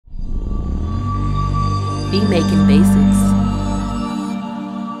Be Making Basics.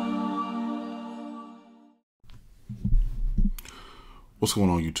 What's going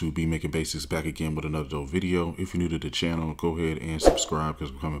on YouTube? Be Making Basics back again with another dope video. If you're new to the channel, go ahead and subscribe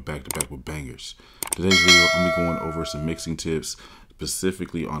because we're coming back to back with bangers. Today's video, I'm going to be going over some mixing tips,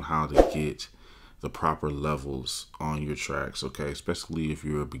 specifically on how to get the proper levels on your tracks, okay? Especially if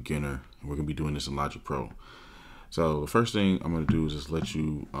you're a beginner. We're going to be doing this in Logic Pro. So the first thing I'm going to do is just let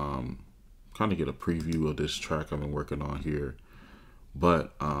you kind of get a preview of this track I've been working on here.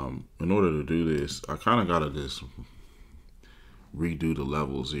 But in order to do this, I kind of got to just redo the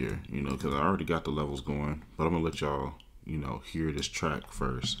levels here, you know, because I already got the levels going. But I'm going to let y'all, you know, hear this track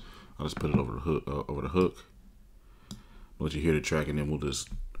first. I'll just put it over the hook. I'll let you hear the track, and then we'll just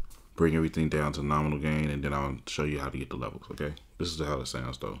bring everything down to nominal gain, and then I'll show you how to get the levels, okay? This is how it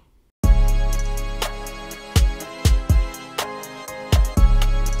sounds, though.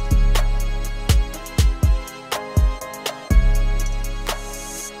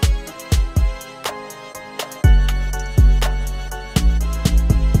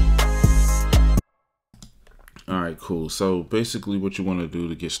 Alright, cool. So basically what you want to do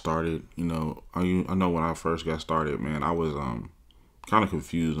to get started, you know, I know when I first got started, man, I was kind of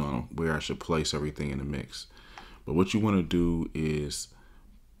confused on where I should place everything in the mix. But what you want to do is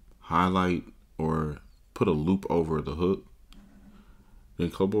highlight or put a loop over the hook.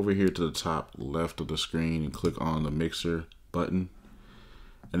 Then come over here to the top left of the screen and click on the mixer button.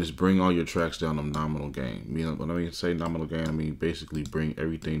 And just bring all your tracks down to nominal gain. You know, when I say nominal gain, I mean basically bring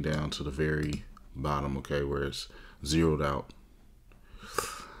everything down to the very bottom, okay, where it's zeroed out.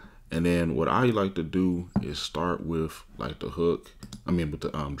 And then what I like to do is start with like the hook, with the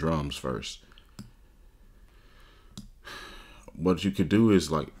drums first. What you could do is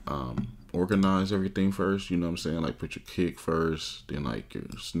like organize everything first, you know what I'm saying? Like put your kick first, then like your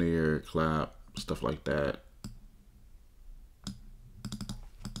snare, clap, stuff like that.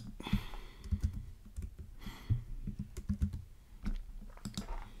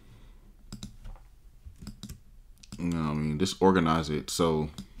 You know what I mean? Just organize it so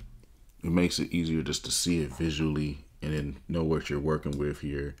it makes it easier just to see it visually and then know what you're working with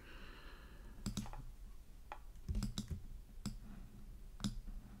here.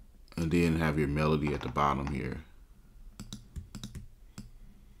 And then have your melody at the bottom here.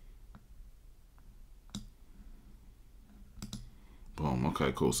 Boom.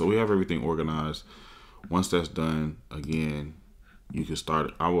 Okay, cool. So we have everything organized. Once that's done, again, you can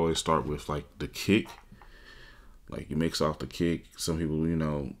start. I always start with like the kick. Like you mix off the kick. Some people, you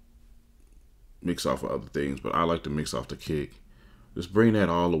know, mix off of other things, but I like to mix off the kick. Just bring that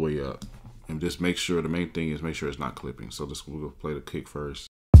all the way up, and just make sure, the main thing is make sure it's not clipping. So we'll play the kick first.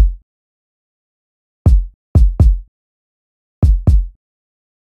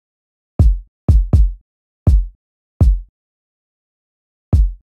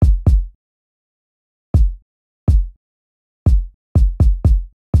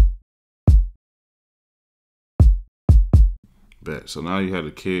 Bet. So now you have the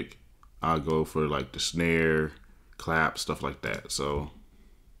kick. I'll go for like the snare, clap, stuff like that. So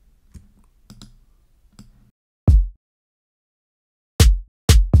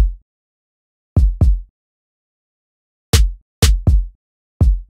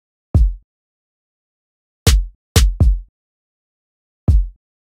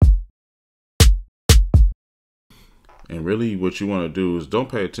and really what you want to do is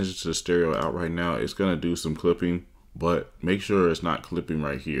don't pay attention to the stereo out right now. It's going to do some clipping, but make sure it's not clipping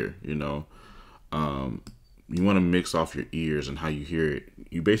right here, you know. You want to mix off your ears and how you hear it.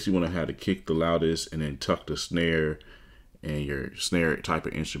 You basically want to have the kick the loudest and then tuck the snare and your snare type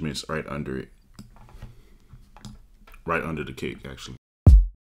of instruments right under it. Right under the kick, actually.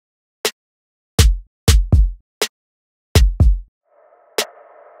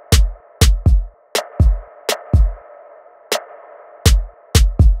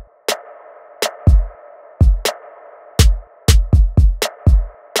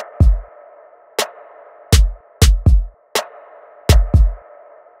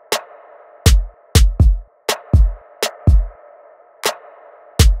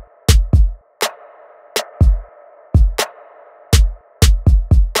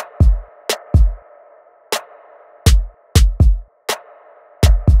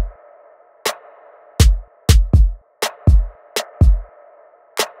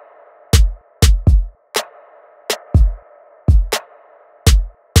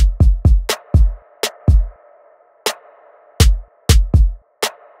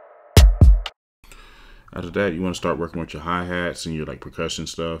 After that, you want to start working with your hi-hats and your like percussion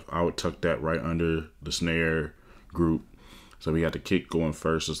stuff. I would tuck that right under the snare group. So we got the kick going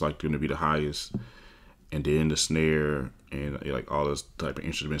first. It's like going to be the highest. and then the snare and like all those type of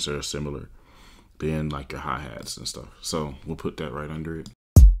instruments that are similar, then like your hi-hats and stuff. So we'll put that right under it.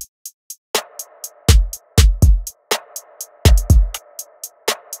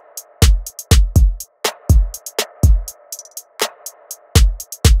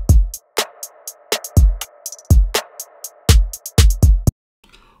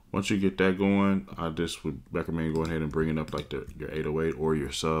 Once you get that going, I just would recommend going ahead and bringing up like your 808 or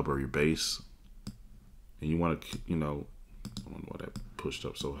your sub or your bass. And you want to, I don't know why that pushed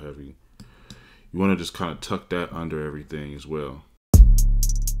up so heavy. You want to just kind of tuck that under everything as well.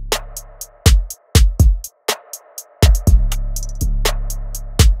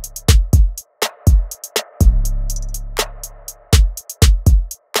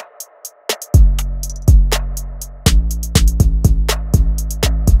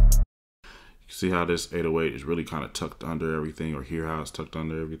 See how this 808 is really kind of tucked under everything, or hear how it's tucked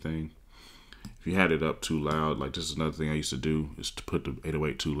under everything. If you had it up too loud, like this is another thing I used to do, is to put the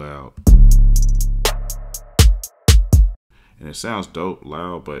 808 too loud. And it sounds dope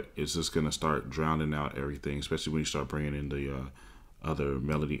loud, but it's just going to start drowning out everything, especially when you start bringing in the other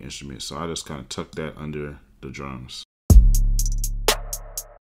melody instruments. So I just kind of tuck that under the drums.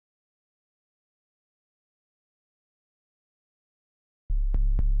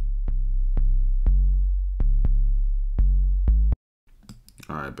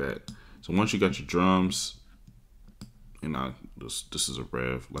 All right, bet. So once you got your drums, and this is a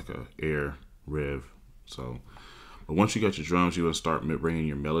rev, like a air rev. So, but once you got your drums, you will start bringing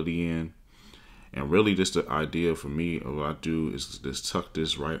your melody in. And really, just the idea for me of what I do is just tuck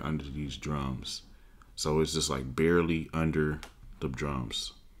this right under these drums. So it's just like barely under the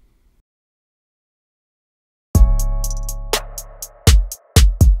drums.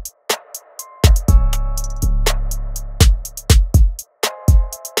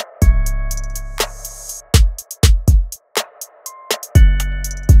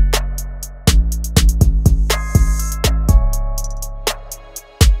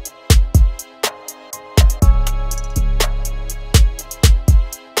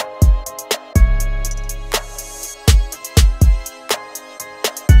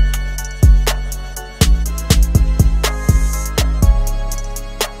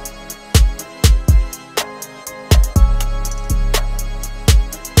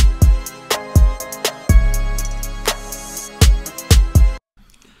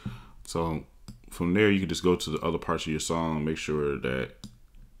 So from there, you can just go to the other parts of your song, make sure that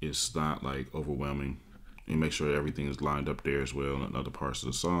it's not like overwhelming, and make sure everything is lined up there as well in other parts of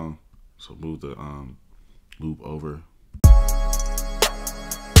the song. So move the loop over.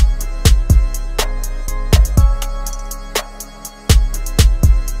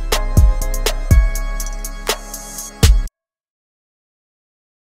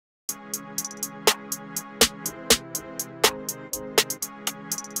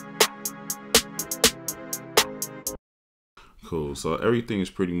 Cool. So everything is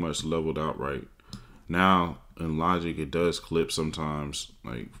pretty much leveled out right. Now in Logic, it does clip sometimes,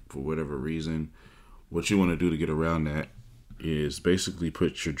 like for whatever reason. What you want to do to get around that is basically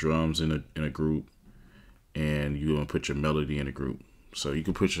put your drums in a group, and you want to put your melody in a group. So you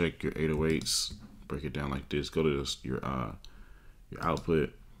can put like your 808s, break it down like this. Go to your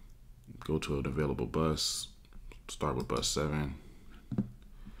output, go to an available bus, start with bus 7. Then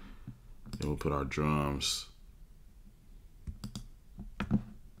we'll put our drums.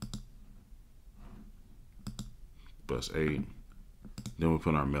 Bus 8. Then we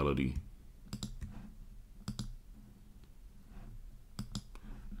put our melody.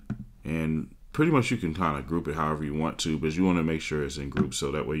 And pretty much you can kind of group it however you want to, but you want to make sure it's in groups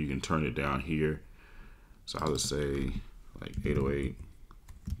so that way you can turn it down here. So I'll just say like 808,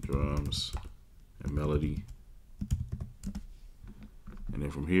 drums, and melody. And then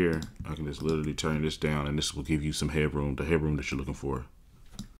from here, I can just literally turn this down, and this will give you some headroom, the headroom that you're looking for.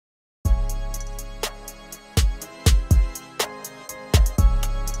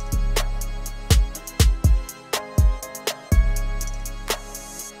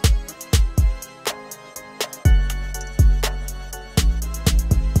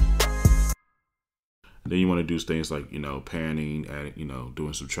 Then you want to do things like, panning, adding,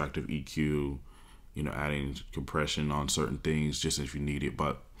 doing subtractive EQ, adding compression on certain things just if you need it.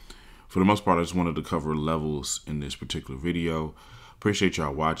 But for the most part, I just wanted to cover levels in this particular video. Appreciate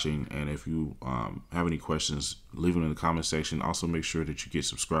y'all watching. And if you have any questions, leave them in the comment section. Also, make sure that you get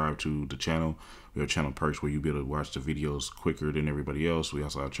subscribed to the channel. We have channel perks where you'll be able to watch the videos quicker than everybody else. We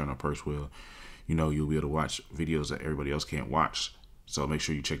also have channel perks where, you'll be able to watch videos that everybody else can't watch. So make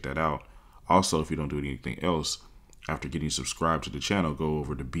sure you check that out. Also, if you don't do anything else, after getting subscribed to the channel, go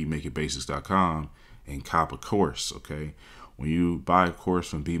over to beatmakingBasics.com and cop a course, okay? When you buy a course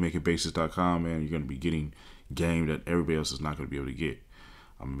from beatmakingbasics.com, man, you're going to be getting game that everybody else is not going to be able to get.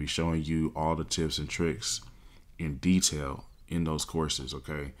 I'm going to be showing you all the tips and tricks in detail in those courses,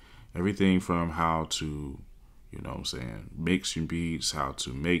 okay? Everything from how to, you know what I'm saying, mix your beats, how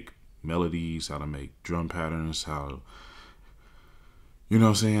to make melodies, how to make drum patterns, how, you know what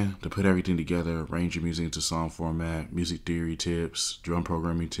I'm saying, to put everything together, arrange your music into song format, music theory tips, drum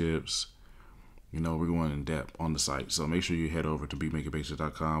programming tips. You know, we're going in depth on the site. So make sure you head over to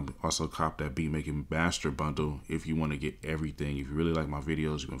beatmakingbasics.com. Also cop that Beatmaking Master Bundle if you want to get everything. If you really like my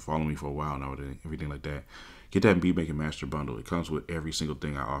videos, you can follow me for a while now, everything like that. Get that Beatmaking Master Bundle. It comes with every single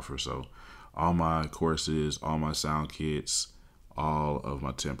thing I offer. So all my courses, all my sound kits, all of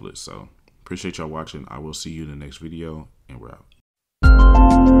my templates. So appreciate y'all watching. I will see you in the next video, and we're out.